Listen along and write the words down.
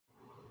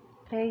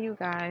Hey, you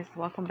guys,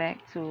 welcome back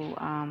to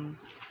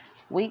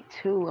week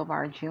 2 of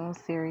our June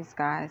series,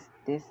 guys.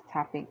 This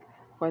topic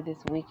for this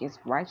week is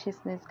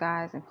righteousness,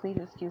 guys, and please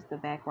excuse the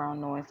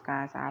background noise,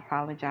 guys. I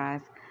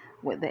apologize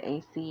with the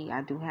AC.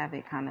 I do have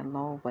it kind of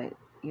low, but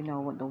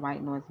with the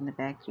white noise in the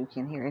back, you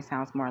can hear it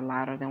sounds more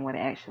louder than what it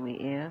actually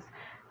is.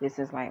 This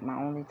is like my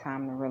only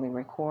time to really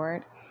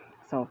record,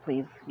 so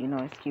please,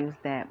 excuse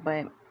that.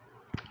 But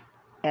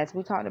as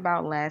we talked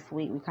about last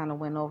week, we kind of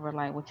went over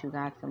like what you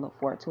guys can look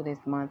forward to this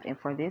month. And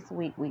for this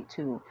week, week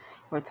 2,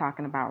 we're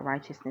talking about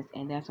righteousness,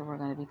 and that's what we're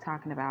going to be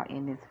talking about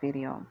in this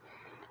video.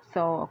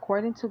 So,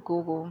 according to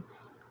Google,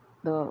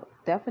 the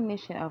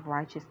definition of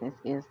righteousness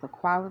is the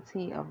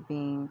quality of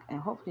being,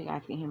 and hopefully you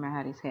guys can hear me. I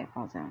have these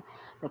headphones in.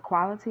 The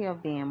quality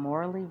of being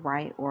morally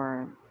right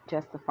or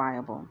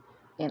justifiable.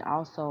 And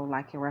also,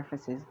 like it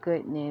references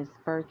goodness,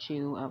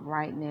 virtue,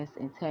 uprightness,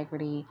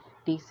 integrity,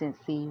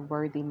 decency,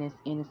 worthiness,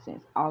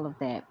 innocence, all of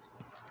that.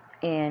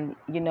 And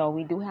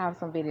we do have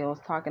some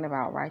videos talking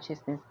about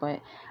righteousness,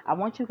 but I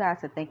want you guys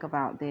to think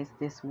about this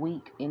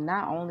week, and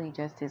not only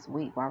just this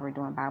week while we're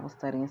doing Bible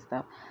study and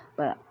stuff,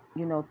 but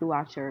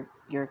throughout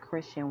your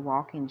Christian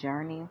walking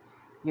journey,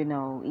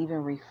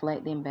 even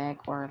reflecting back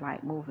or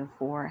like moving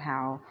forward,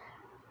 how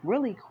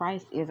really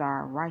Christ is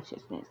our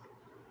righteousness.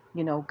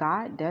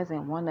 God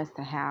doesn't want us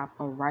to have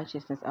a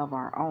righteousness of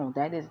our own.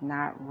 That is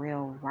not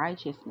real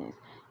righteousness.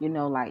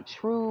 Like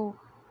true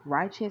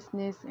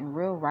righteousness and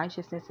real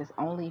righteousness is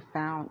only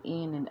found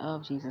in and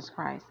of Jesus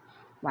Christ.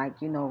 Like,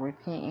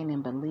 repenting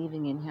and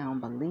believing in Him,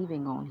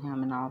 believing on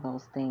Him, and all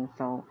those things.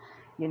 So,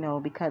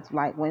 because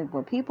like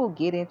when people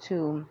get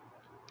into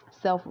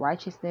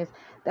self-righteousness,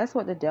 that's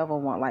what the devil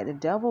want. Like the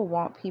devil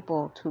want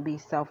people to be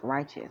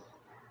self-righteous.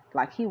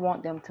 Like he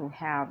want them to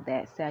have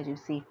that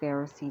Sadducee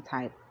Pharisee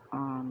type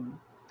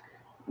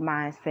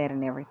mindset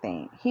and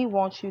everything. He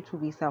wants you to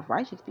be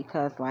self-righteous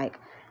because like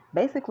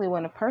basically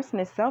when a person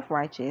is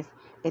self-righteous,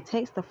 it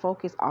takes the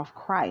focus off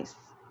Christ,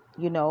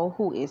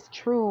 who is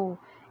true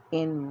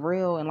and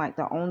real and like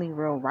the only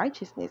real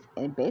righteousness.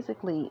 And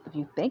basically, if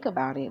you think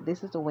about it,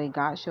 this is the way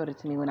God showed it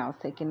to me when I was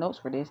taking notes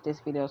for this.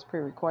 This video is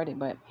pre-recorded,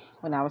 but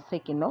when I was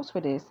taking notes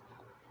for this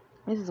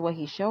is what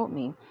He showed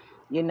me.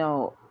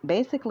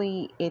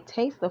 Basically it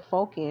takes the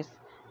focus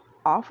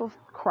off of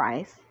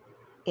Christ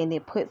and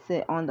it puts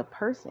it on the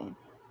person.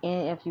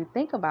 And if you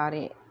think about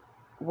it,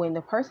 when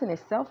the person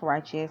is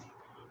self-righteous,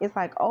 it's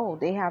like, oh,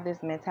 they have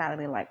this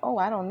mentality like, oh,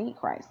 I don't need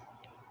Christ.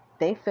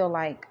 They feel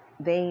like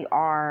they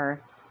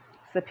are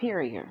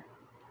superior,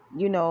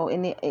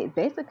 and it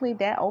basically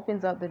that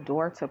opens up the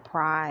door to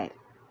pride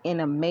and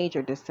a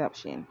major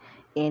deception.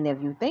 And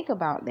if you think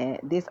about that,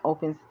 this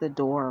opens the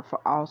door for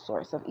all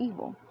sorts of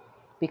evil.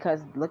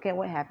 Because look at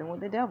what happened with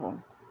the devil.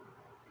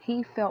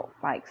 He felt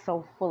like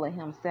so full of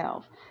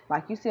himself.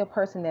 Like you see a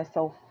person that's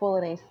so full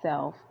of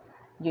themselves,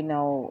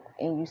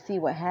 and you see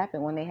what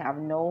happened when they have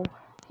no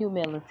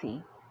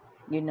humility,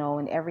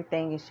 and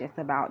everything is just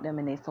about them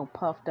and they're so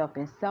puffed up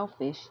and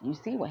selfish. You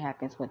see what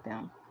happens with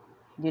them,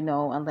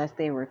 unless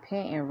they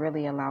repent and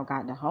really allow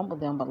God to humble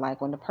them. But like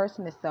when the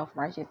person is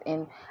self-righteous,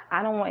 and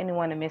I don't want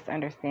anyone to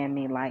misunderstand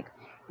me, like,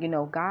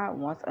 God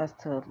wants us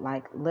to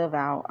like live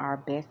out our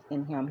best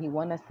in Him. He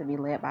wants us to be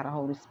led by the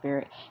Holy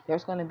Spirit.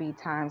 There's going to be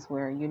times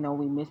where,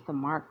 we miss the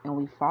mark and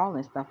we fall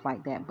and stuff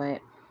like that. But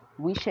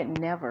we should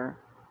never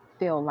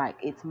feel like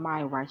it's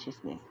my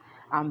righteousness.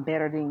 I'm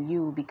better than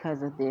you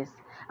because of this.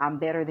 I'm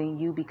better than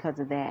you because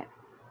of that.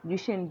 You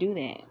shouldn't do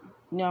that.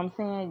 You know what I'm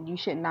saying? You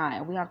should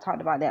not. We have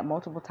talked about that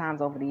multiple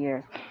times over the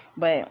years.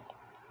 But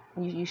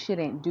you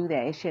shouldn't do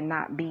that. It should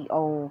not be,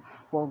 oh,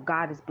 well,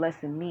 God is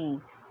blessing me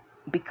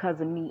because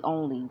of me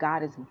only.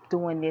 God is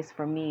doing this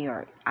for me,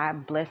 or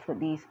I'm blessed with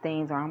these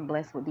things, or I'm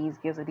blessed with these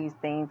gifts or these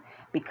things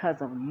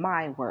because of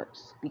my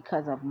works,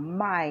 because of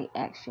my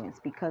actions,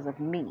 because of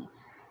me.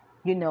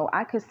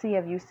 I could see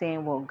of you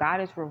saying, well,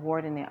 God is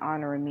rewarding and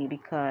honoring me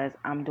because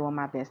I'm doing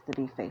my best to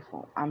be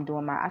faithful. I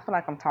feel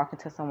like I'm talking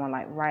to someone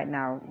like right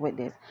now with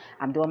this.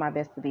 I'm doing my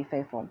best to be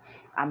faithful.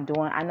 I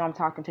know I'm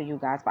talking to you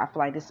guys, but I feel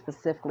like this is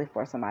specifically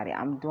for somebody.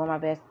 I'm doing my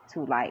best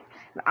to like,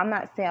 I'm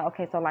not saying,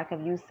 okay, so like if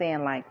you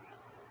saying like,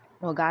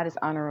 well, God is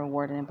honoring,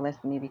 rewarding, and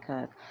blessing me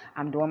because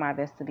I'm doing my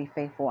best to be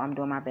faithful. I'm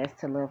doing my best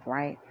to live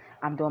right.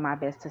 I'm doing my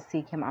best to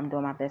seek Him. I'm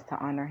doing my best to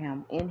honor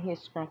Him in His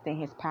strength and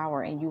His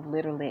power. And you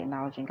literally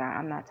acknowledging God.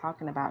 I'm not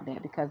talking about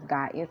that because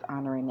God is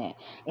honoring that.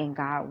 And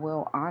God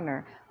will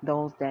honor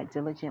those that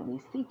diligently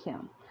seek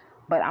Him.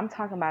 But I'm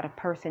talking about a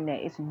person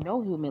that is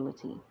no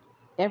humility.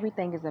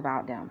 Everything is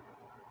about them.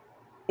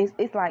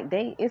 It's like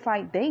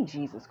they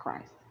Jesus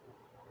Christ.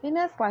 And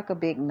that's like a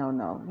big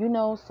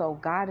no. So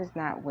God is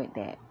not with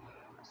that.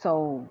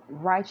 So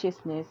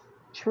righteousness,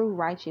 true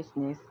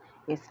righteousness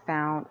is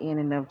found in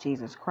and of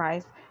Jesus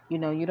Christ. You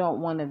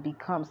don't want to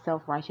become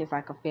self-righteous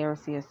like a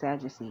Pharisee or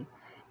Sadducee.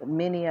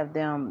 Many of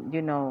them,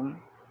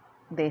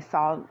 they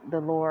saw the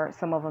Lord.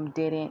 Some of them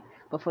didn't.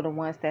 But for the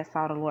ones that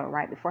saw the Lord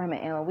right before Him,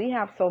 and we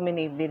have so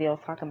many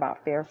videos talking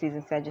about Pharisees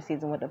and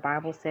Sadducees and what the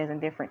Bible says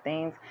and different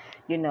things.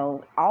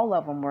 All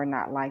of them were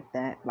not like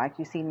that. Like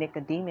you see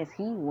Nicodemus,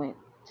 he went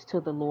to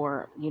the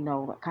Lord,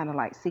 kind of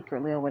like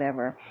secretly or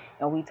whatever.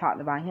 And we talked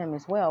about him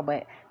as well.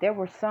 But there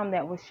were some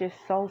that was just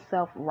so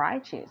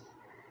self-righteous.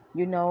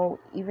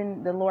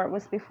 Even the Lord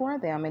was before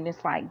them. And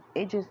it's like,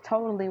 it just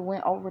totally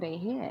went over their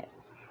head.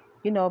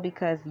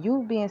 Because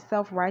you being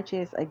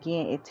self-righteous,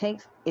 again, it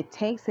takes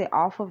it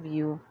off of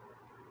you.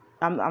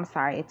 I'm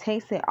sorry, it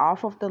takes it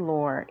off of the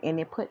Lord and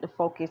it put the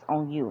focus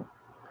on you.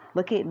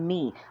 Look at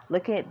me.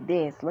 Look at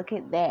this. Look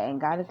at that. And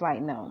God is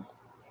like, no.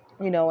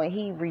 And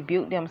he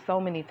rebuked them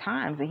so many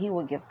times, and he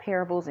would give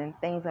parables and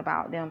things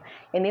about them,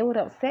 and it would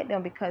upset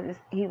them because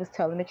he was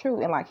telling the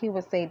truth. And like he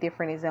would say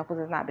different examples.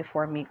 It's not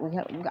before me.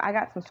 I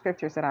got some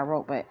scriptures that I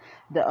wrote, but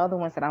the other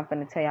ones that I'm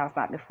going to tell y'all is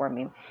not before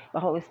me. The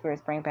Holy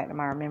Spirit's bring back to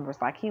my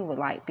remembrance. Like he would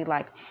be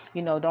like,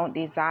 don't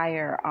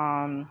desire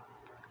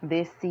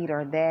this seed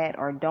or that,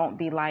 or don't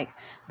be like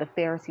the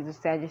Pharisees or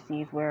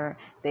Sadducees where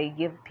they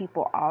give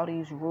people all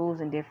these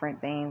rules and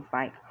different things.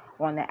 Like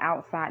on the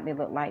outside they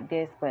look like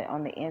this, but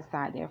on the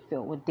inside they're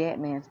filled with dead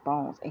man's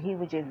bones. And he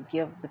would just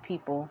give the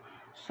people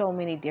so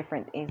many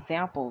different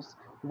examples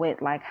with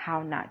like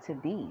how not to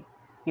be.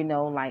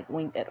 Like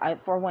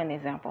for one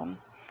example,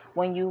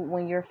 when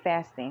you're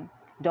fasting,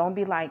 don't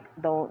be like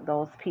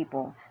those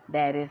people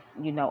that is,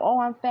 oh,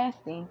 I'm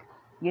fasting,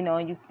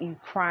 and you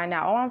crying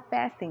out, oh, I'm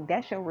fasting.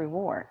 That's your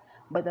reward.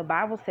 But the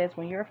Bible says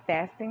when you're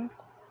fasting,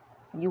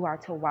 you are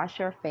to wash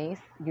your face,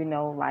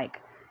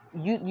 like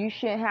you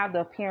shouldn't have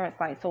the appearance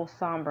like so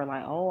somber,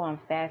 like, oh, I'm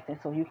fasting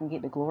so you can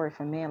get the glory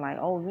from men. Like,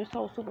 oh, you're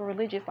so super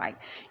religious, like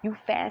you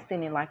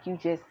fasting and like you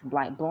just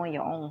like blowing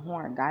your own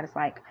horn. God is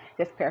like,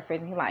 just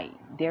paraphrasing, he like,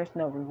 there's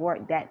no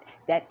reward. That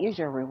is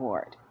your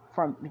reward.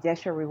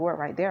 That's your reward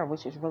right there,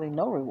 which is really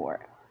no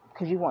reward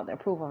because you want the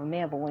approval of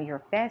man. But when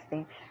you're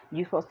fasting,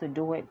 you're supposed to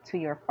do it to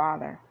your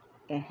Father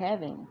in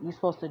heaven. You're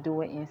supposed to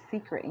do it in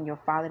secret, and your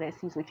Father that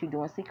sees what you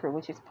do in secret,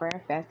 which is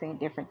prayer, fasting, and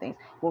different things,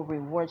 will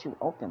reward you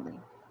openly.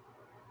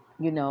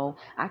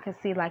 I can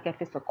see like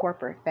if it's a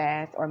corporate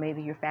fast, or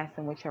maybe you're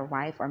fasting with your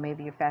wife, or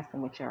maybe you're fasting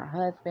with your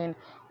husband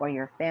or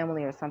your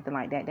family or something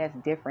like that, that's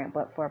different.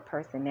 But for a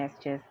person that's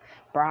just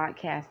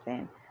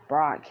broadcasting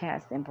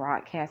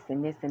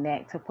this and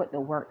that to put the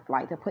work,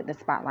 like to put the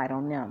spotlight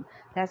on them,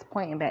 that's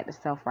pointing back to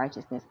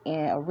self-righteousness.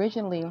 And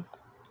originally,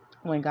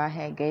 when God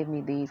had gave me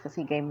these, because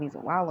he gave me these a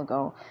while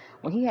ago,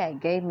 when he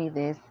had gave me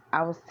this,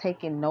 I was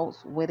taking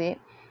notes with it,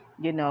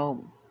 you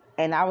know,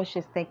 and I was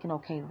just thinking,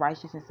 okay,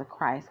 righteousness of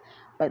Christ.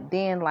 But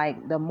then,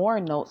 like, the more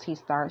notes he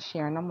started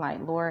sharing, I'm like,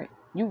 Lord,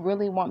 you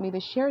really want me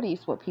to share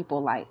these with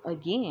people, like,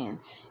 again,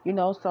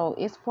 so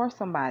it's for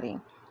somebody.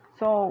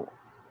 So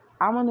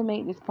I want to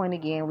make this point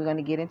again. We're going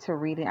to get into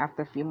reading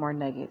after a few more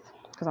nuggets,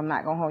 because I'm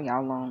not going to hold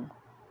y'all long.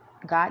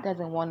 God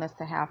doesn't want us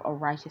to have a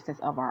righteousness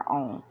of our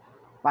own,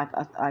 like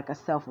a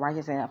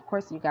self-righteous. And of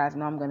course, you guys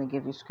know I'm going to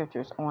give you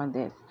scriptures on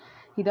this.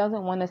 He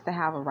doesn't want us to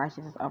have a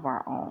righteousness of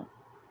our own.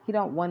 He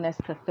don't want us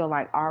to feel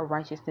like our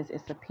righteousness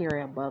is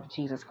superior above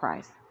Jesus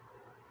Christ.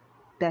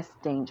 That's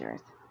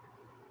dangerous.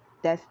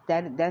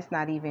 That's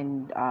not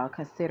even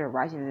considered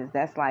righteousness.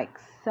 That's like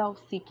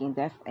self-seeking.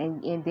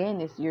 And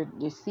then you're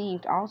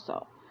deceived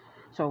also.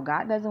 So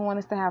God doesn't want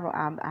us to have,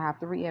 I have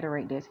to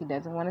reiterate this, he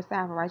doesn't want us to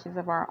have a righteousness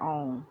of our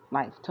own,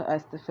 like to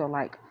us to feel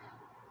like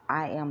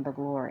I am the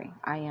glory,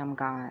 I am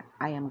God,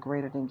 I am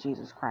greater than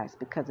Jesus Christ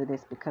because of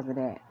this, because of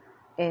that.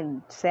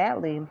 And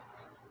sadly,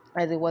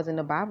 as it was in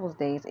the Bible's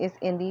days, it's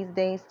in these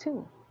days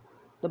too.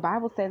 The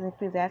Bible says in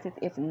Ecclesiastes,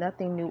 it's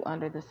nothing new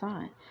under the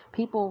sun.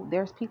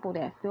 There's people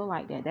that feel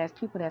like that. There's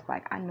people that's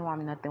like, I know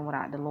I'm nothing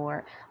without the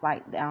Lord.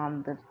 Like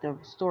the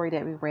story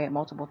that we read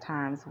multiple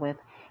times with,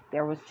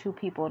 there was two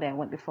people that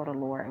went before the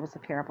Lord. It was a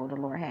parable the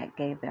Lord had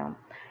gave them.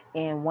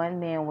 And one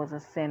man was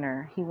a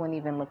sinner. He wouldn't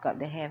even look up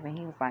to heaven.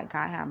 He was like,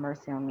 God have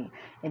mercy on me.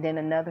 And then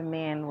another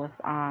man was,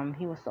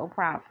 he was so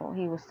prideful.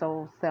 He was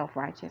so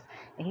self-righteous.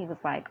 And he was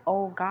like,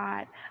 oh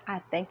God,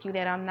 I thank you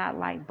that I'm not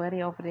like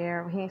Buddy over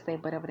there. He didn't say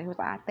Buddy over there. He was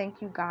like, I thank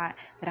you, God,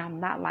 that I'm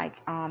not like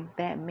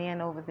that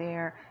man over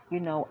there.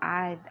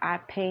 I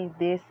pay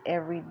this,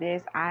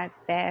 I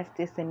fast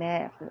this and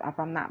that. If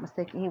I'm not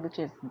mistaken, he was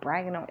just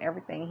bragging on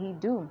everything he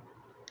do.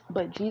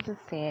 But Jesus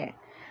said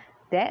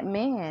that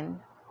man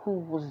who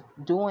was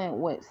doing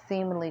what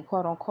seemingly,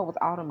 quote unquote, was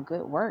all them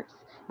good works,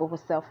 but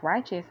was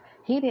self-righteous,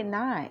 he did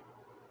not.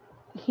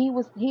 He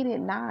did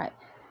not.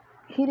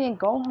 He didn't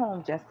go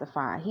home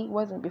justified. He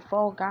wasn't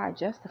before God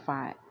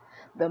justified.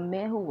 The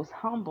man who was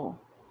humble,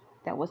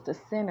 that was the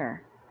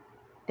sinner,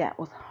 that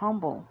was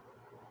humble,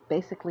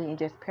 basically, and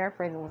just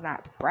paraphrasing, was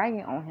not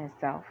bragging on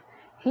himself.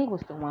 He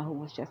was the one who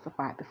was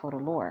justified before the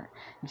Lord.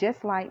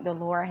 Just like the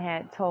Lord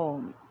had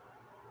told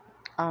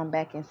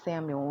back in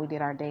Samuel when we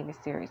did our David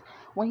series,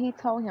 when he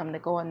told him to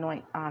go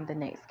anoint the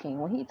next king,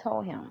 when he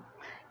told him,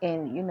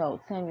 and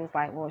Samuel's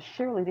like, well,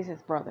 surely this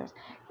is brothers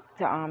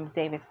to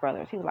David's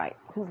brothers. He was like,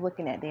 who's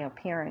looking at their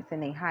appearance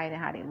and they hide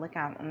and how they look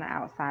out on the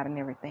outside and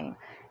everything.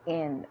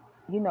 And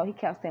he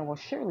kept saying, well,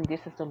 surely this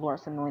is the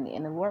Lord's anointed.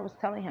 And the Lord was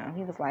telling him,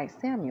 he was like,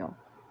 Samuel,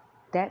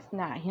 that's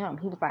not him.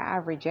 He was like, I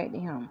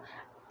rejected him.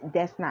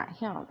 That's not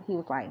him. He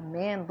was like,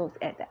 man looks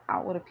at the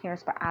outward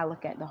appearance, but I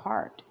look at the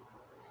heart.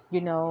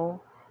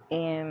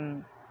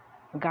 And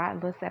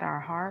God looks at our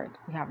heart.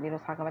 We have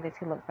videos talking about this.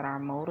 He looks at our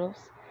motives.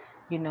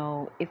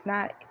 It's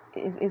not.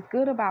 It's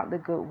good about the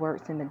good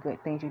works and the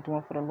good things you're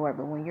doing for the Lord,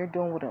 but when you're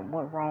doing with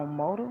wrong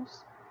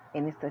motives,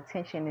 and it's the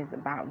attention is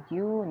about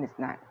you, and it's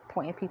not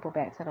pointing people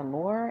back to the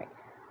Lord,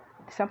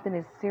 something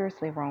is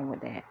seriously wrong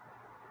with that.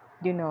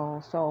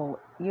 So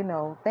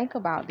think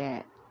about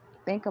that.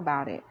 Think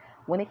about it.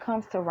 When it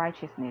comes to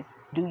righteousness,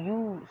 do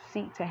you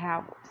seek to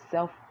have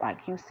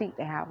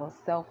a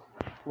self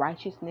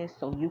righteousness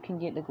so you can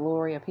get the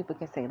glory, or people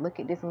can say, look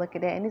at this and look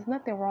at that? And there's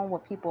nothing wrong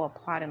with people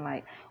applauding,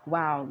 like,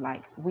 wow,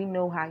 like, we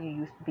know how you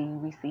used to be,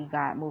 we see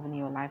God moving in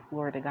your life,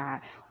 glory to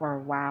God, or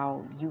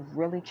wow, you've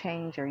really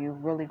changed, or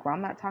you've really grown.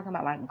 I'm not talking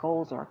about like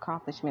goals or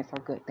accomplishments or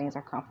good things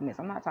or compliments.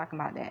 I'm not talking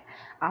about that.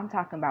 I'm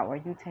talking about where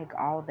you take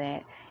all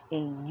that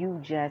and you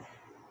just,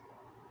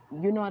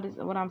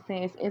 what I'm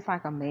saying? It's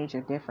like a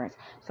major difference.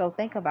 So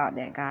think about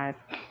that, guys.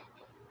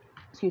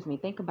 Excuse me.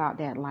 Think about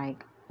that.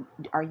 Like,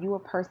 are you a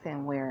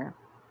person where,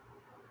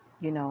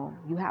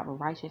 you have a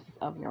righteousness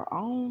of your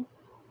own?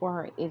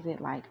 Or is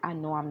it like, I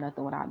know I'm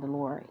nothing without the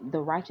Lord.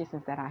 The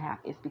righteousness that I have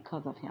is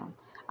because of him.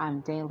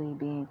 I'm daily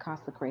being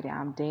consecrated.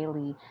 I'm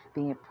daily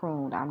being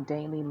pruned. I'm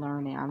daily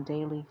learning. I'm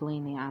daily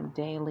gleaning. I'm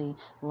daily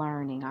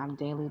learning. I'm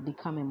daily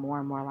becoming more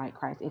and more like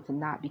Christ. It's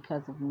not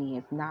because of me.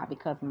 It's not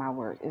because of my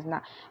words. It's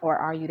not. Or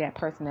are you that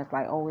person that's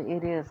like, oh,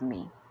 it is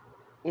me.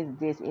 It's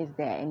this, it's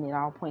that. And it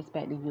all points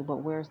back to you. But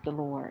where's the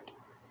Lord?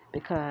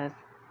 Because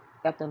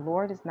if the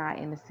Lord is not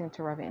in the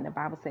center of it, and the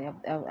Bible says,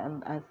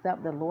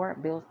 except the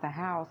Lord builds the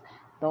house,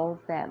 those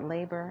that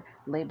labors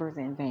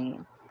in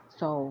vain.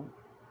 So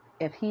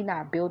if he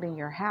not building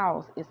your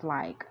house, it's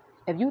like,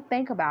 if you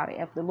think about it,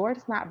 if the Lord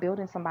is not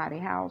building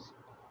somebody's house,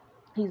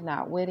 he's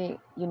not with it,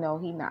 he's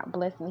not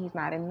blessing, he's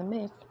not in the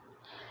midst.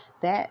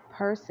 That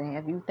person,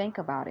 if you think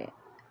about it,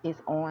 is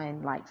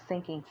on like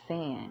sinking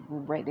sand. We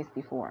read this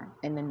before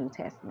in the New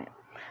Testament,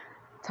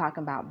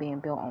 talking about being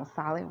built on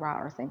solid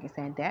rock or sinking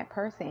sand. That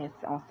person is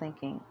on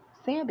sinking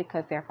sand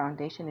because their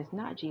foundation is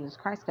not Jesus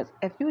Christ. Because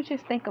if you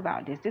just think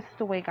about this is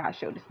the way God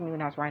showed this to me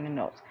when I was writing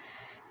notes.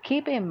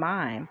 Keep in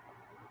mind,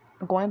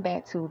 going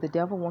back to the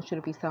devil wants you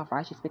to be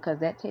self-righteous because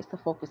that takes the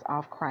focus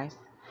off Christ,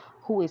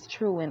 who is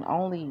true and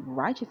only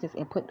righteousness,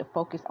 and put the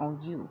focus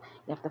on you.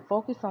 If the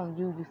focus on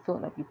you, you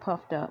filled up, you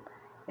puffed up,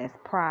 that's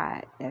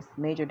pride, that's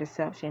major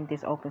deception.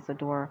 This opens the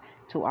door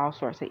to all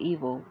sorts of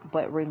evil.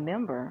 But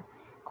remember,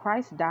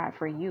 Christ died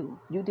for you.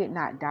 You did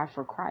not die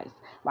for Christ.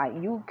 Like,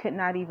 you could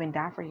not even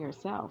die for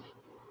yourself.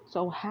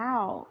 So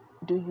how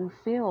do you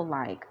feel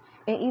like,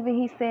 and even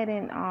he said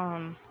in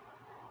I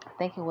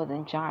think it was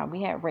in John.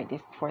 We had read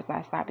this before,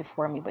 it's not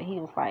before me, but he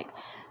was like,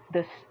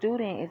 the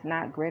student is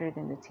not greater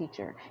than the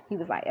teacher. He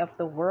was like, if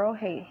the world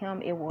hate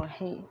him, it will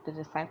hate the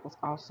disciples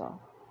also.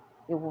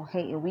 It will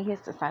hate, and we his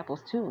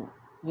disciples too,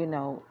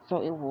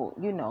 so it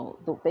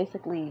will,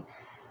 basically,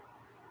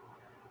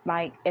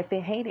 like, if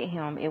it hated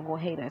him, it will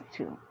hate us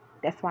too.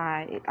 That's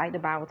why, like the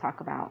Bible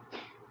talk about,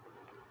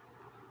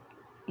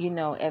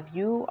 if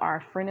you are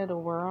a friend of the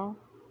world,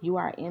 you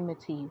are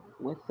enmity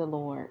with the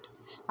Lord.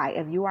 Like,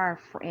 if you are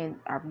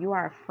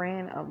a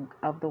friend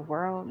of the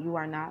world, you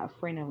are not a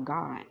friend of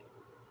God.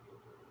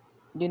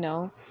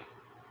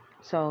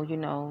 So,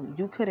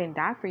 you couldn't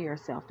die for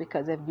yourself,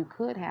 because if you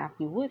could have,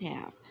 you would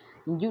have.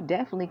 You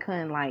definitely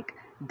couldn't, like,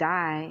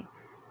 die,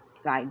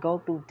 like, go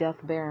through death,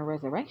 burial, and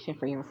resurrection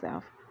for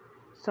yourself.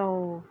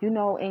 So,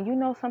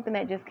 and something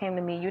that just came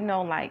to me,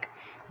 like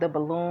the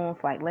balloons,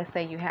 like, let's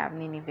say you have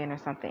an event or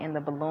something, and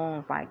the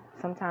balloons, like,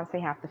 sometimes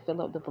they have to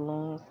fill up the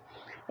balloons,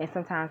 and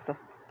sometimes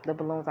the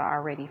balloons are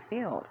already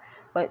filled.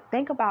 But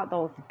think about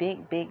those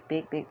big, big,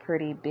 big, big,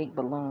 pretty big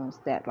balloons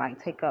that,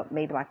 like, take up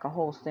maybe like a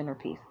whole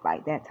centerpiece,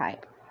 like that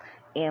type.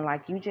 And,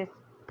 like, you just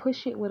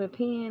push it with a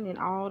pen and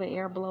all the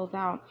air blows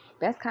out.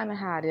 That's kind of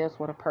how it is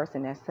with a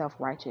person that's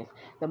self-righteous.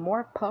 The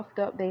more puffed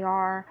up they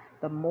are,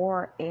 the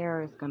more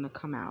air is going to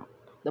come out.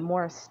 The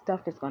more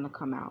stuff is going to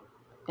come out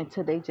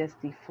until they just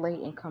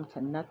deflate and come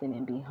to nothing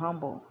and be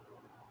humble.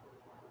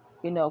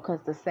 Because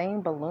the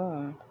same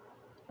balloon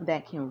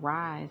that can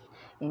rise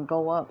and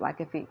go up,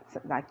 like, if it's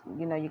like,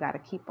 you got to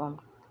keep them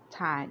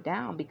tied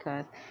down,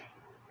 because,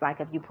 like,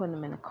 if you put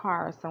them in a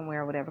car or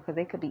somewhere or whatever, because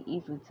they could be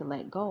easy to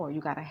let go, or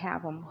you got to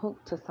have them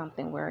hooked to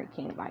something where it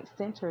can, like,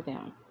 center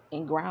them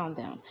and ground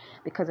them.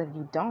 Because if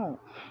you don't,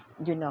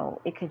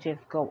 it could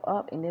just go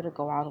up and it'll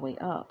go all the way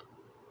up.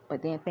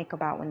 But then think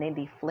about when they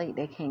deflate,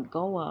 they can't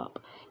go up.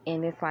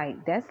 And it's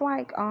like, that's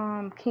like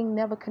King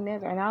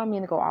Nebuchadnezzar. And I don't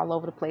mean to go all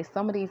over the place.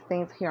 Some of these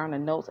things here on the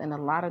notes, and a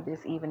lot of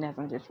this, even as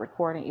I'm just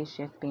recording, it's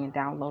just being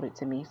downloaded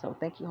to me. So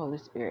thank you, Holy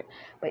Spirit.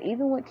 But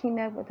even with King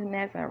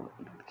Nebuchadnezzar,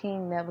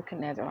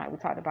 like we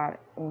talked about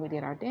when we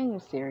did our Daniel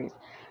series,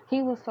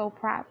 he was so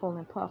prideful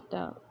and puffed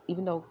up,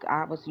 even though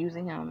God was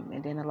using him.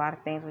 And then a lot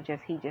of things were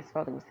just, he just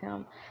felt it was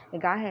him.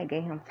 And God had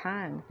gave him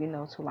time,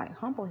 to, like,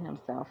 humble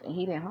himself. And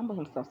he didn't humble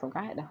himself, so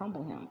God had to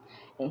humble him.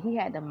 And he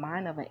had the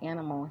mind of an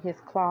animal. His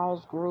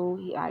claws grew.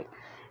 He, like,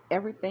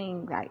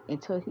 everything, like,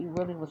 until he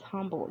really was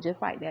humble.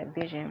 Just like that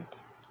vision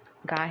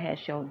God had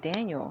showed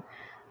Daniel.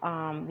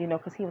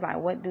 because he was like,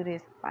 what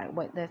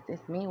does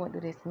this mean? What do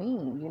this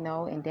mean?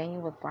 And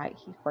Daniel was like,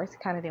 he first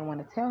kind of didn't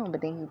want to tell him,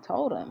 but then he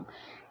told him.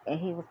 And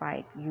he was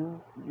like,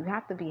 you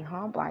have to be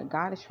humble. Like,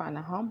 God is trying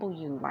to humble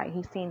you. Like,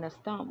 he's seen the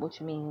stump,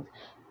 which means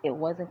it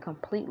wasn't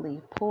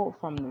completely pulled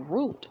from the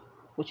root,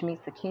 which means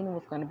the kingdom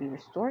was going to be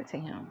restored to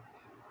him.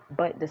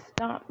 But the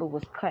stump, it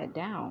was cut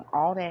down.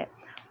 All that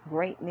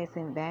greatness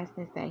and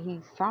vastness that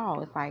he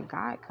saw, it's like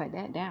God cut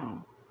that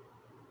down.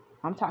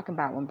 I'm talking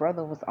about when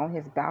brother was on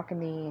his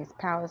balcony, his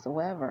palace, or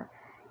whatever,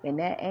 and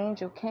that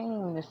angel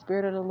came, the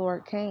Spirit of the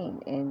Lord came,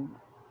 and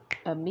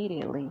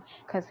immediately,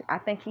 because I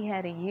think he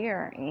had a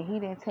year and he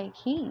didn't take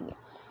heed.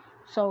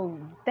 So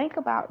think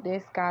about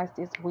this, guys,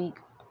 this week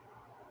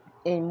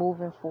in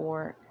moving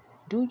forward.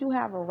 Do you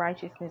have a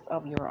righteousness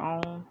of your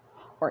own,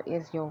 or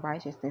is your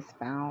righteousness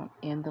found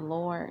in the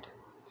Lord?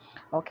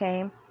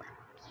 Okay.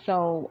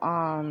 So,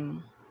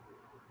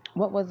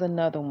 what was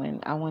another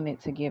one I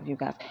wanted to give you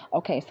guys?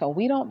 Okay, so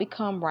we don't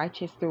become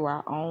righteous through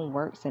our own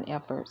works and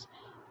efforts,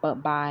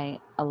 but by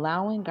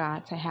allowing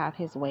God to have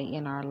his way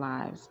in our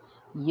lives,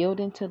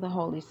 yielding to the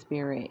Holy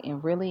Spirit,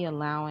 and really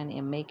allowing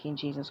and making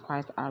Jesus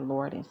Christ our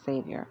Lord and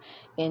Savior.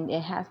 And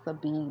it has to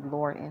be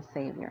Lord and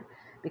Savior,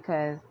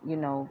 because, a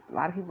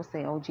lot of people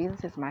say, oh,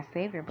 Jesus is my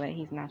Savior, but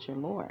he's not your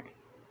Lord.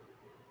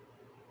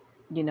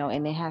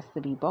 And it has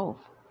to be both.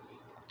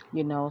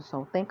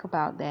 So think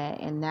about that.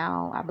 And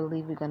now I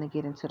believe we're going to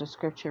get into the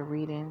scripture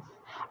readings.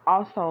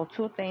 Also,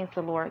 two things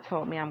the Lord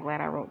told me. I'm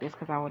glad I wrote this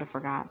because I would have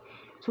forgot.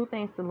 Two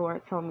things the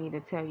Lord told me to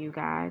tell you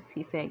guys.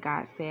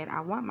 God said, I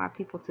want my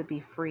people to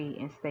be free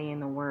and stay in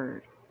the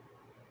word.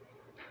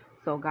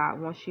 So God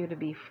wants you to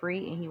be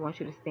free and he wants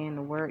you to stay in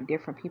the word.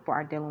 Different people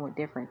are dealing with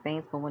different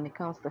things. But when it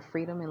comes to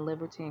freedom and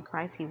liberty in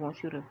Christ, he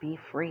wants you to be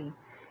free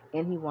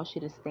and he wants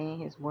you to stay in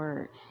his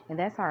word. And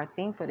that's our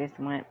theme for this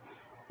month.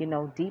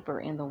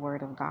 Deeper in the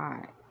word of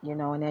God,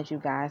 and as you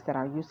guys that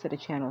are used to the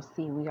channel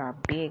see, we are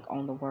big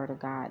on the word of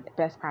God.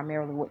 That's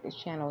primarily what this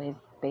channel is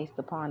based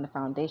upon. The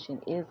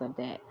foundation is of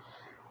that,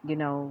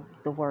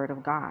 the word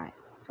of God.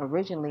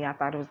 Originally, I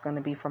thought it was going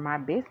to be for my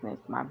business,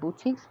 my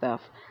boutique stuff,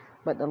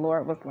 but the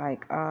Lord was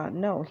like,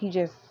 no,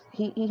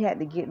 he had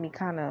to get me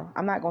kind of,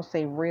 I'm not going to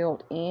say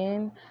reeled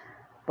in,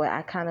 but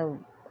I kind of,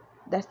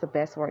 that's the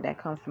best word that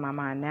comes to my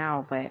mind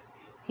now, but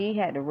he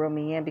had to reel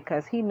me in,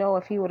 because he know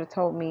if he would have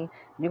told me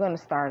you're going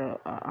to start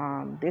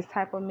this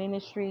type of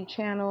ministry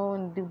channel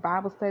and do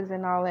Bible studies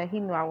and all that, he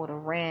knew I would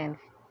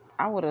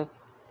have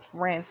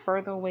ran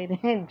further away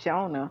than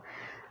Jonah.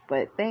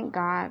 But thank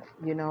God,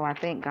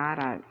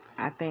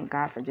 I thank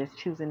God for just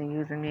choosing and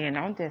using me, and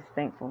I'm just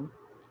thankful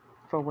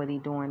for what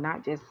he's doing,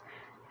 not just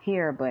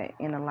here, but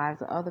in the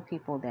lives of other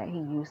people that he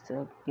used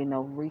to,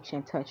 reach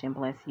and touch and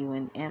bless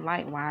you, and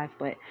likewise.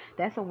 But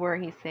that's a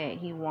word he said.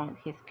 He wants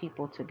his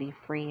people to be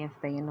free and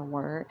stay in the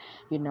word,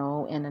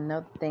 and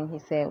another thing he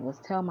said was,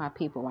 tell my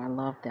people I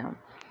love them,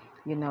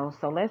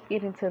 So let's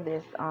get into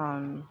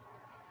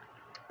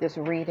this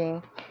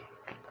reading,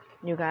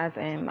 you guys,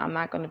 and I'm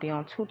not going to be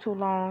on too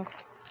long.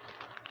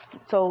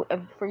 So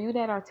for you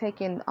that are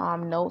taking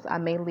notes, I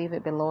may leave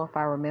it below if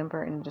I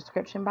remember in the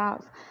description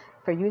box.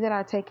 For you that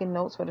are taking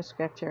notes for the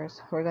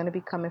scriptures, we're going to be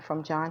coming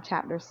from John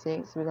chapter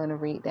 6. We're going to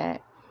read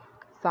that.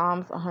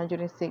 Psalms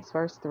 106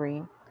 verse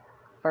 3,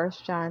 1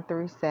 John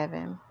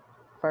 3:7,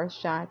 1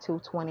 John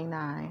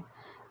 2:29,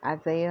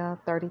 Isaiah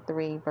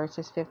 33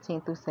 verses 15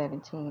 through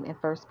 17, and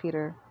 1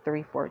 Peter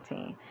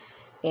 3:14.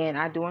 And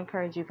I do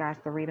encourage you guys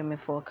to read them in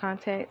full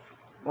context,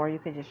 or you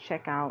can just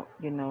check out,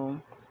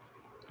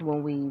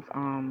 when we've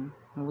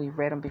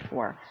read them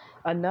before.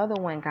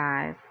 Another one,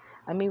 guys,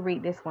 let me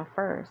read this one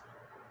first.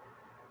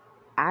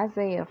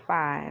 Isaiah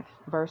 5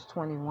 verse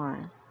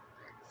 21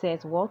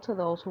 says, woe to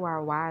those who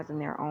are wise in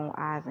their own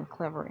eyes and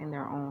clever in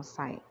their own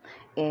sight.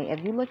 And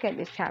if you look at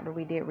this chapter,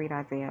 we did read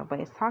Isaiah, but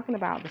it's talking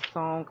about the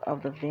song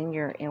of the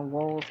vineyard and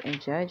woes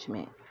and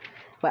judgment.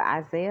 But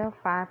Isaiah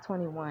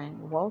 5:21,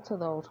 woe to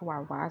those who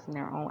are wise in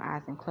their own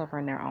eyes and clever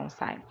in their own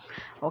sight.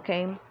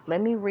 Okay,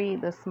 let me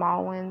read the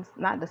small ones,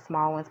 not the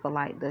small ones, but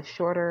like the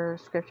shorter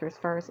scriptures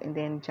first, and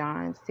then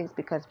John 6,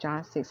 because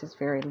John 6 is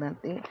very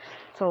lengthy.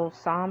 So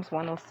Psalms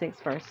 106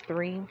 verse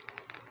 3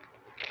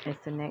 is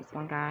the next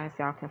one, guys.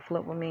 Y'all can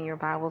flip with me in your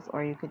Bibles,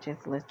 or you could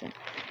just listen.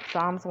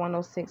 Psalms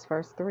 106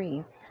 verse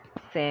 3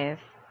 says,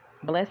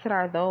 blessed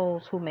are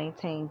those who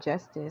maintain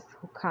justice,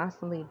 who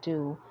constantly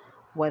do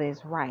what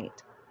is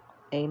right.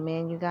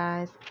 Amen, you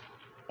guys.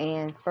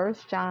 And 1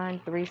 John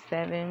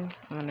 3:7,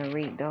 I'm going to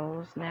read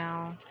those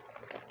now.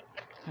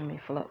 Let me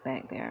flip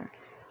back there.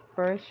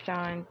 1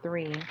 John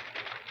 3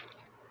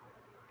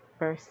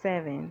 verse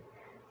 7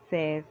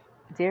 says,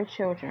 dear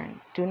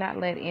children, do not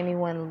let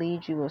anyone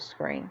lead you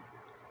astray.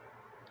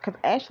 Because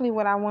actually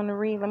what I want to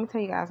read, let me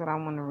tell you guys what I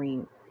want to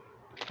read.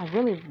 I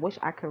really wish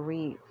I could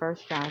read 1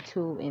 John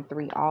 2 and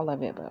 3, all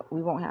of it, but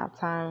we won't have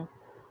time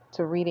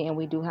to read it, and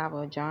we do have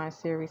a John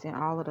series and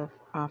all of the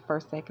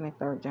 1st, 2nd, and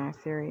 3rd John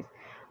series.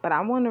 But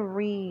I want to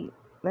read,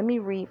 let me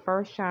read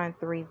 1 John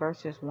 3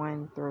 verses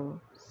 1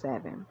 through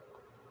 7.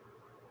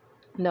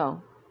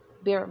 No,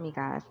 bear with me,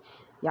 guys.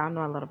 Y'all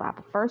know a little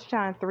Bible. 1st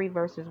John 3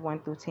 verses 1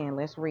 through 10.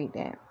 Let's read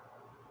that.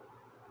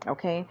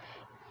 Okay.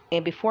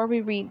 And before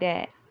we read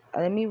that,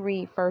 let me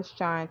read 1st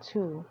John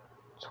 2,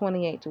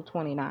 28 to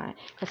 29.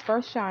 Because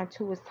 1st John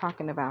 2 is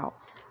talking about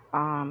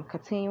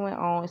continuing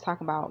on. It's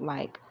talking about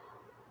like,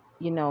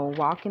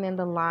 walking in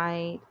the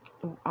light,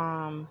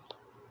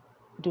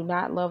 do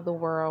not love the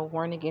world,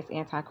 warn against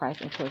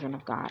Antichrist and children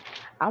of God.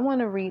 I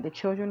want to read the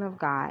children of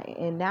God.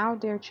 And now,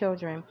 dear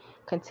children,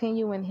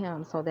 continue in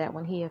him so that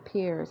when he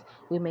appears,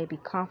 we may be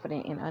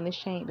confident and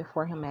unashamed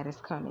before him at his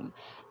coming.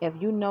 If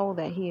you know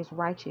that he is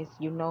righteous,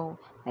 you know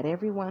that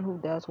everyone who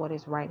does what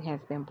is right has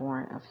been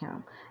born of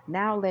him.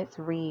 Now let's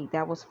read.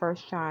 That was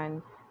 1st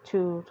John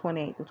 2,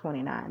 28 to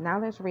 29.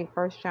 Now let's read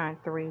 1st John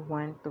 3,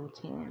 1 through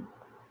 10.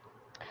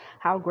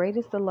 How great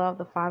is the love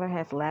the Father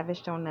has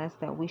lavished on us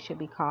that we should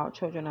be called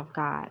children of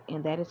God,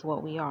 and that is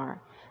what we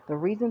are. The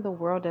reason the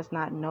world does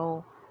not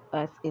know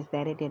us is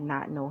that it did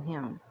not know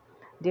him.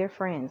 Dear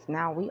friends,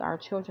 now we are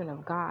children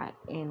of God,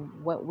 and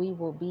what we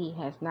will be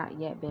has not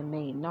yet been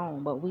made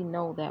known, but we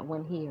know that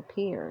when he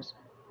appears,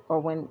 or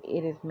when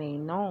it is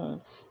made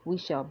known, we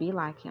shall be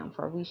like him,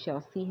 for we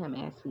shall see him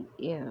as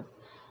he is.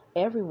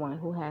 Everyone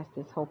who has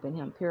this hope in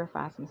him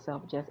purifies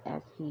himself just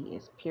as he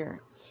is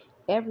pure.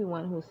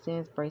 Everyone who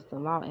sins breaks the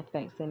law. In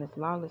fact, sin is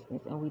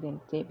lawlessness. And we did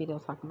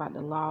videos talking about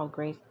the law,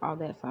 grace, all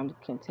that. So I'm going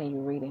to continue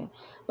reading.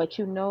 But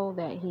you know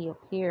that he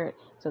appeared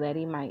so that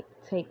he might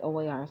take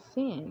away our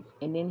sins.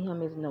 And in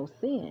him is no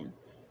sin.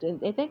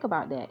 And think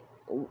about that.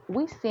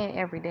 We sin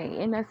every day.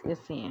 In us is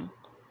sin.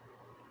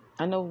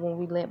 I know when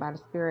we led by the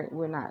Spirit,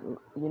 we're not,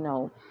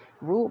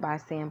 ruled by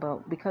sin.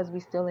 But because we're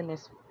still in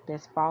this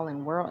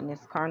fallen world and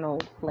this carnal,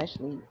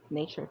 fleshly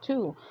nature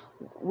too,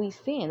 we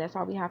sin. That's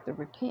why we have to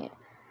repent.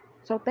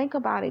 So think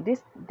about it.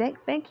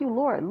 Thank you,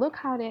 Lord. Look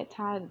how that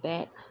ties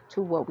back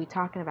to what we're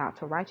talking about,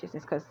 to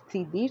righteousness. Because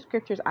see, these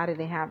scriptures I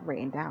didn't have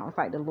written down. It's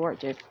like the Lord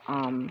just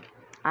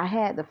I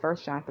had the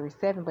 1st John 3,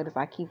 7, but it's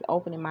like he's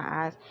opening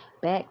my eyes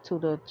back to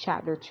the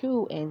chapter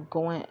 2 and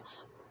going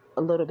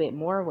a little bit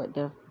more with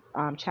the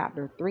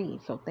chapter 3.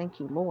 So thank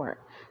you, Lord.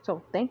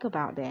 So think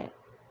about that.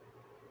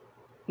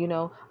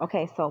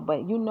 Okay,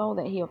 but you know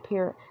that he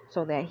appeared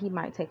so that he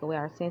might take away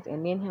our sins,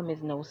 and in him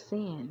is no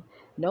sin.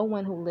 No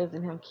one who lives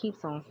in him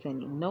keeps on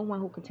sinning. No one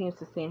who continues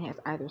to sin has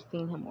either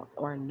seen him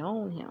or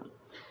known him.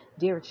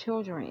 Dear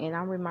children, and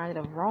I'm reminded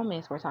of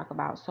Romans where talk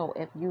about, so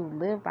if you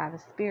live by the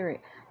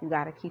Spirit, you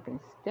got to keep in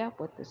step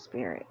with the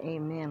Spirit.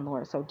 Amen,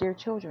 Lord. So dear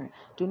children,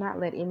 do not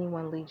let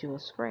anyone lead you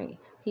astray.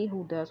 He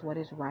who does what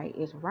is right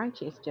is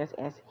righteous, just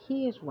as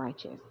he is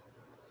righteous.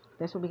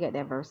 That's where we get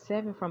that verse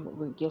 7 from.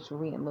 We just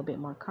read a little bit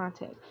more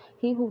context.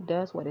 He who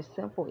does what is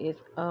sinful is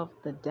of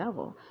the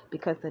devil,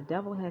 because the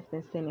devil has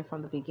been sinning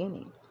from the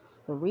beginning.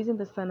 The reason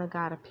the Son of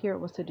God appeared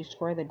was to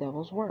destroy the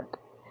devil's work.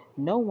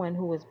 No one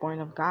who is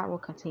born of God will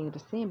continue to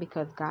sin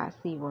because God's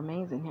seed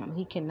remains in him.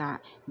 He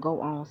cannot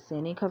go on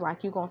sinning because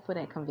like you're going for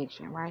that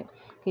conviction, right?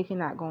 He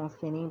cannot go on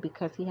sinning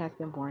because he has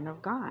been born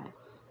of God.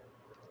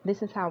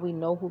 This is how we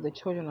know who the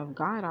children of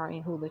God are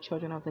and who the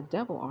children of the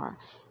devil are.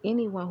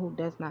 Anyone who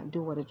does not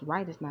do what is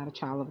right is not a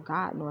child of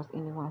God, nor is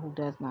anyone who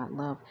does not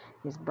love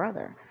his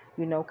brother.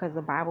 Because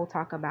the Bible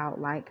talk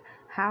about, like,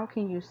 how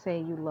can you say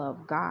you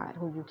love God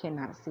who you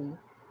cannot see,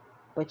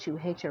 but you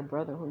hate your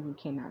brother who you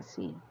cannot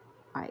see?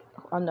 Like,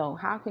 oh no,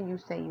 how can you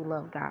say you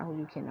love God who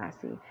you cannot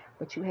see,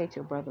 but you hate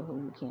your brother who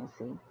you can't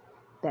see?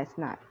 That's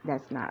not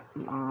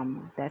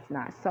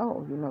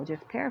so,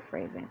 just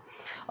paraphrasing.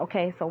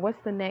 Okay, so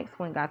what's the next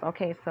one, guys?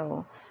 Okay,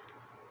 so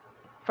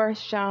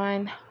 1st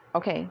John,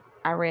 okay,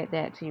 I read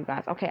that to you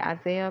guys. Okay,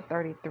 Isaiah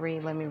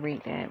 33, let me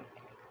read that.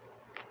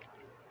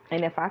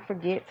 And if I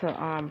forget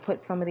to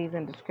put some of these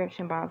in the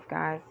description box,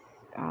 guys,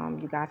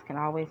 you guys can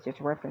always just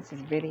reference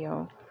this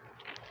video.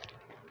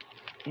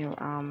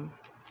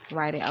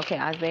 Write it. Okay,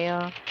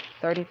 Isaiah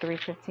 33,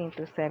 15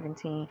 through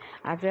 17.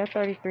 Isaiah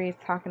 33 is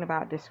talking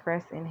about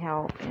distress and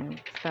help and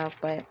stuff,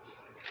 but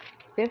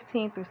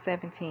 15 through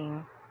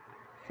 17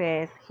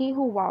 says, he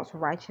who walks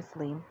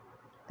righteously,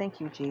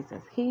 thank you,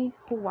 Jesus, he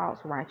who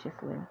walks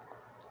righteously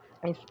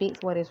and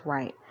speaks what is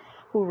right,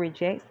 who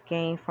rejects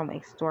gain from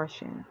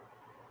extortion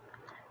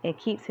and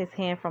keeps his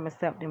hand from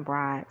accepting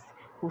bribes,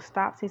 who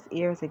stops his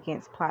ears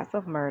against plots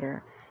of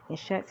murder and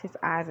shuts his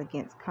eyes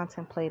against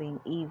contemplating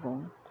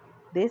evil.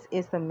 This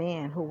is the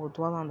man who will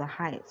dwell on the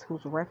heights,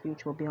 whose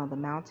refuge will be on the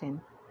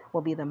mountain,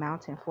 will be the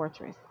mountain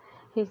fortress.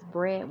 His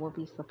bread will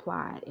be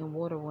supplied, and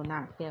water will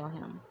not fail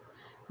him.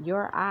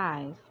 Your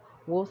eyes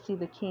will see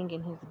the king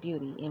in his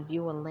beauty, and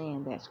view a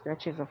land that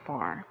stretches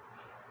afar.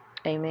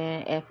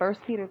 Amen. And 1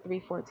 Peter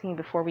 3:14,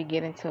 before we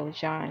get into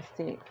John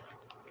 6.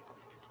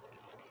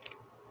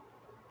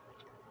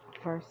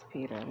 1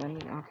 Peter,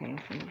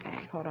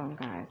 hold on,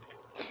 guys.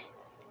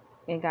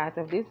 And guys,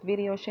 if this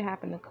video should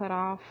happen to cut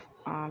off,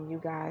 you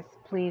guys,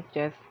 please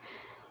just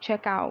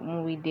check out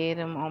when we did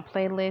them on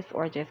playlist,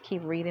 or just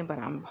keep reading, but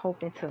I'm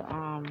hoping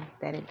to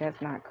that it does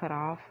not cut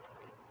off.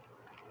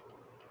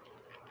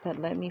 But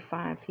let me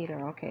find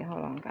Peter. Okay,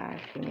 hold on, guys.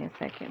 Give me a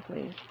second,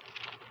 please.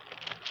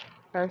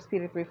 1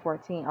 Peter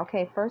 3:14.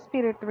 Okay, 1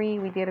 Peter 3,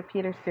 we did a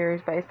Peter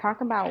series, but it's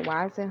talking about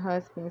wives and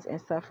husbands and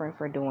suffering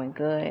for doing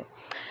good.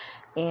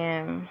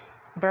 And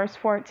verse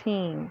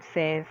 14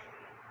 says,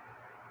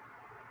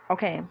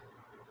 okay,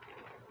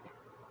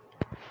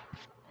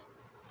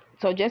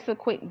 so just a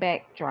quick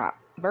backdrop.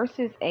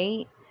 Verses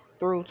 8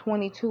 through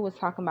 22 is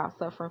talking about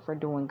suffering for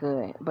doing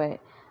good, but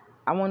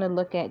I want to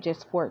look at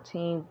just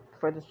 14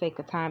 for the sake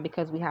of time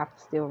because we have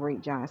to still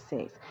read John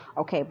 6.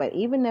 Okay, but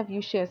even if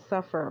you should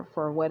suffer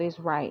for what is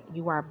right,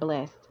 you are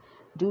blessed.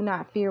 Do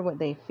not fear what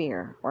they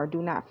fear, or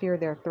do not fear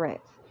their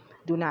threats.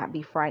 Do not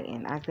be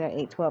frightened. Isaiah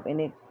 8:12.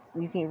 And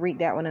you can read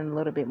that one in a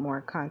little bit more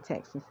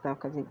context and stuff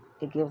because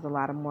it gives a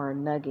lot of more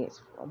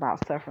nuggets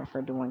about suffering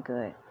for doing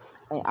good.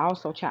 And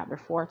also chapter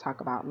 4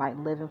 talk about like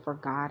living for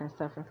God and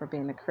suffering for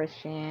being a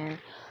Christian,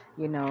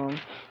 you know.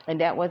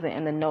 And that wasn't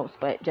in the notes,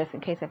 but just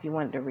in case if you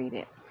wanted to read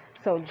it.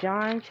 So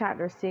John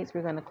chapter 6,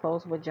 we're going to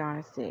close with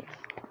John 6.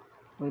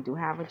 We do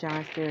have a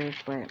John series,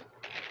 but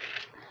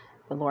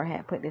the Lord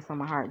had put this on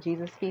my heart.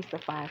 Jesus feeds the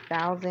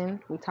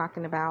 5,000. We're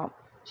talking about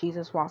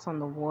Jesus walks on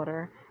the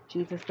water.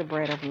 Jesus, the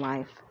bread of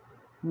life.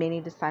 Many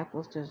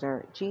disciples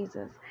desert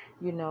Jesus,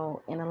 you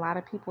know, and a lot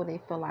of people,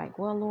 they feel like,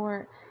 well,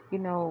 Lord, you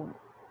know,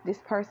 this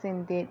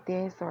person did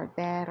this or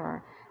that,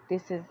 or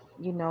this is,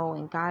 you know,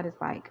 and God is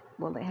like,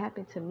 well, it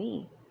happened to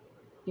me.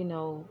 You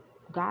know,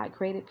 God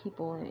created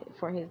people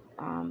for his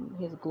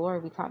glory.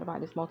 We talked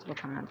about this multiple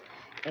times.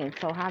 And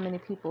so how many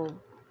people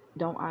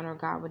don't honor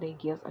God with their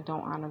gifts, or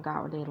don't honor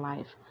God with their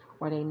life,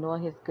 or they know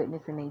his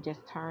goodness and they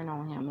just turn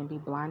on him and be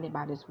blinded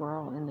by this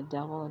world and the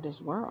devil of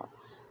this world?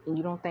 And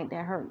you don't think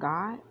that hurt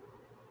God?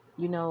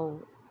 You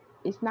know,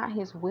 it's not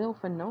his will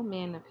for no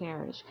man to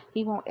perish.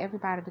 He wants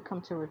everybody to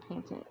come to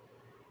repentance.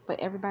 But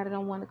everybody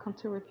don't want to come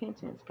to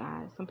repentance,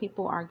 guys. Some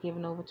people are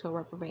given over to a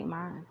reprobate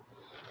mind.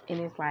 And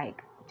it's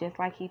like, just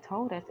like he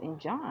told us in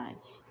John,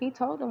 he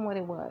told them what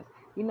it was.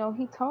 You know,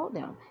 he told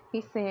them,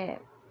 he said,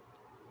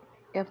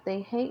 if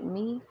they hate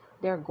me,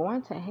 they're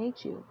going to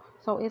hate you.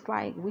 So it's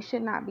like, we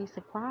should not be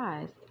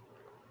surprised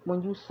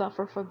when you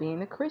suffer for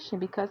being a Christian,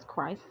 because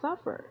Christ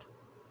suffered.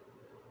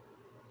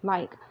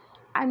 Like,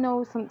 I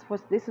know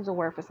this is a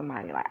word for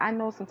somebody. Like, I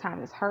know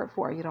sometimes it's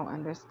hurtful or you don't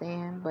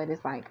understand, but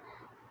it's like,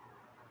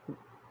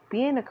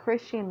 being a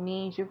Christian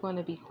means you're going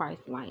to be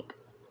Christ-like.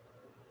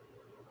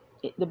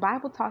 The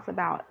Bible talks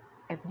about,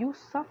 if you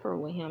suffer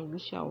with him, you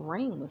shall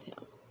reign with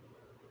him.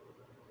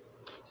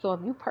 So if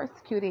you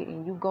persecuted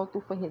and you go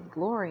through for his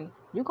glory,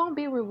 you're going to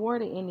be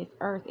rewarded in this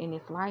earth, in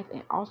this life,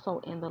 and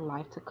also in the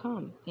life to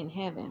come in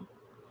heaven.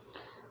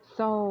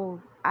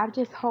 So I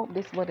just hope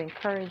this would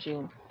encourage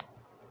you.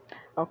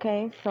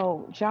 Okay,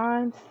 so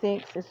John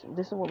 6, this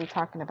is what we're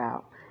talking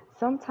about.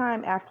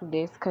 Sometime after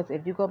this, because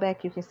if you go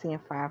back, you can see in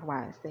 5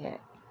 why it said.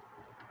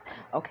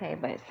 Okay,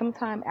 but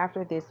sometime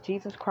after this,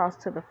 Jesus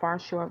crossed to the far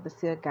shore of the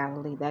Sea of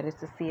Galilee, that is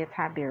the Sea of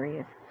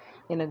Tiberias.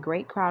 And a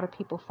great crowd of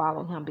people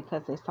followed him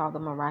because they saw the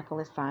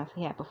miraculous signs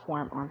he had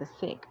performed on the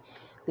sick.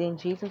 Then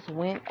Jesus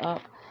went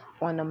up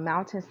on the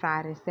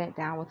mountainside and sat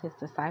down with his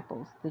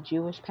disciples. The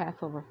Jewish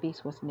Passover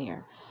feast was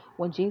near.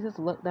 When Jesus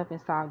looked up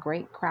and saw a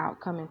great crowd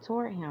coming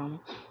toward him,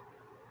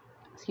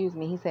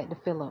 he said to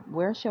Philip,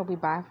 where shall we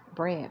buy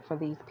bread for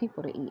these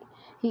people to eat?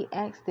 He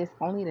asked this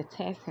only to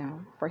test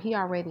him, for he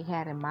already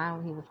had in mind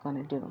what he was going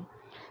to do.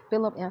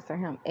 Philip answered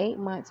him, 8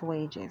 months'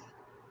 wages,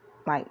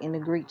 like in the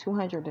Greek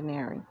 200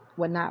 denarii,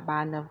 would not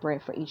buy enough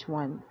bread for each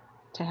one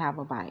to have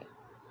a bite.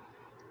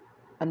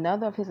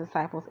 Another of his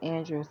disciples,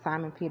 Andrew,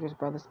 Simon Peter's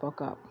brother,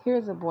 spoke up.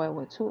 Here's a boy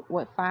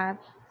with 5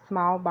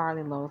 small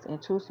barley loaves and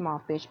 2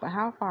 small fish, but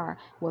how far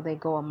will they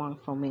go among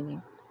so many?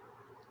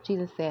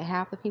 Jesus said,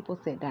 have the people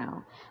sit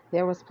down.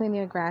 There was plenty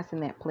of grass in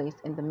that place,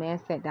 and the man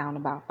sat down,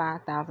 about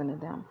 5,000 of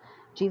them.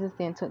 Jesus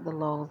then took the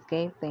loaves,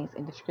 gave thanks,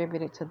 and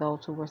distributed to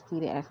those who were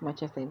seated as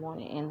much as they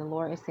wanted. And the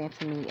Lord is saying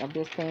to me, if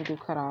this thing do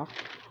cut off,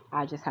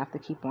 I just have to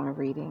keep on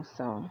reading.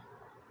 So,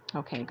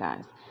 okay,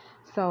 guys.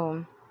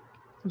 So,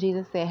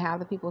 Jesus said, have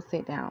the people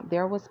sit down.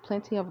 There was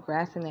plenty of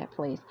grass in that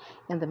place,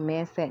 and the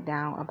man sat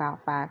down,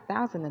 about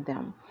 5,000 of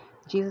them.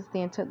 Jesus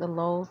then took the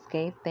loaves,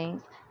 gave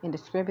thanks, and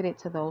distributed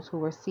to those who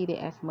were seated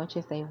as much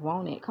as they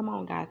wanted. Come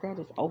on, guys, that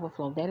is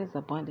overflow. That is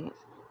abundance.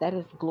 That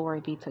is glory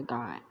be to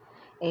God.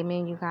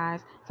 Amen, you guys.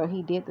 So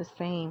he did the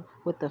same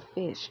with the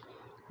fish.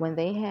 When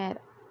they had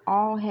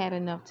all had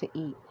enough to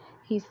eat,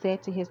 he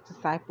said to his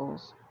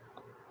disciples,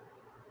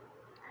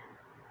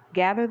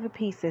 gather the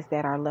pieces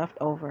that are left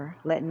over.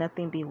 Let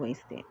nothing be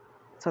wasted.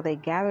 So they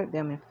gathered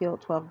them and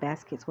filled 12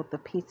 baskets with the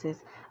pieces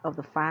of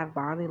the 5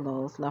 barley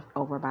loaves left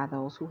over by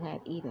those who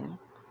had eaten.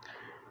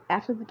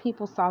 After the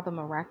people saw the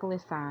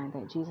miraculous sign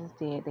that Jesus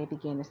did, they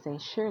began to say,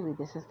 surely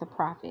this is the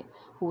prophet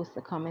who is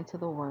to come into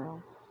the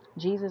world.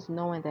 Jesus,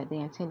 knowing that they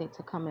intended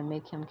to come and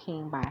make him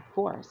king by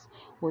force,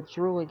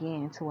 withdrew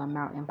again to a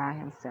mountain by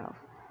himself.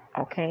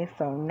 Okay,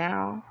 so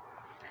now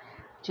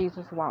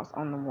Jesus walks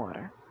on the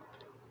water.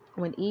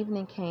 When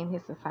evening came,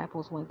 his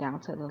disciples went down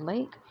to the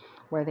lake,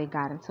 where they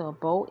got into a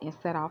boat and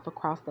set off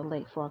across the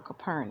lake for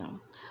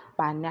Capernaum.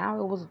 By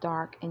now it was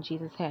dark, and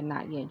Jesus had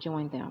not yet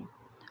joined them.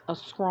 A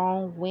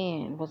strong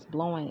wind was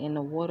blowing and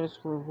the waters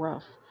grew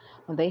rough.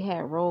 When they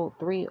had rowed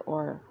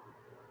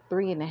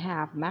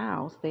 3.5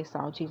 miles, they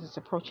saw Jesus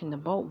approaching the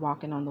boat,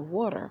 walking on the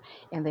water,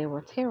 and they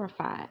were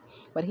terrified.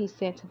 But he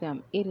said to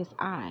them, "It is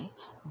I.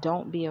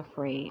 Don't be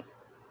afraid."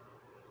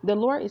 The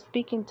Lord is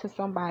speaking to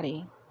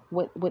somebody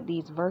with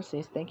these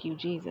verses. Thank you,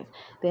 Jesus.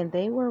 Then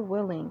they were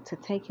willing to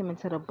take him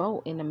into the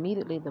boat, and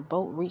immediately the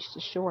boat reached the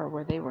shore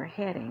where they were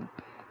heading.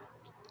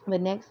 The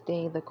next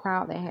day, the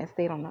crowd that had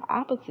stayed on the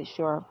opposite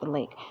shore of the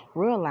lake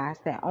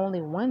realized that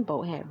only one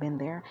boat had been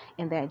there,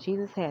 and that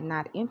Jesus had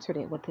not entered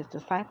it with his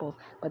disciples,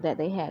 but that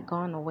they had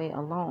gone away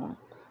alone.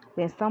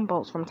 Then some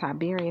boats from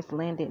Tiberias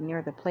landed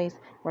near the place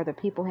where the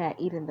people had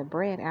eaten the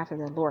bread after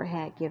the Lord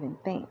had given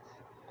thanks.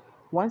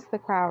 Once the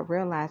crowd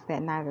realized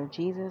that neither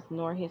Jesus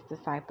nor his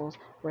disciples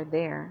were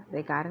there,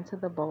 they got into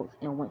the boats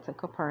and went to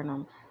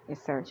Capernaum in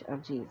search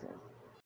of Jesus.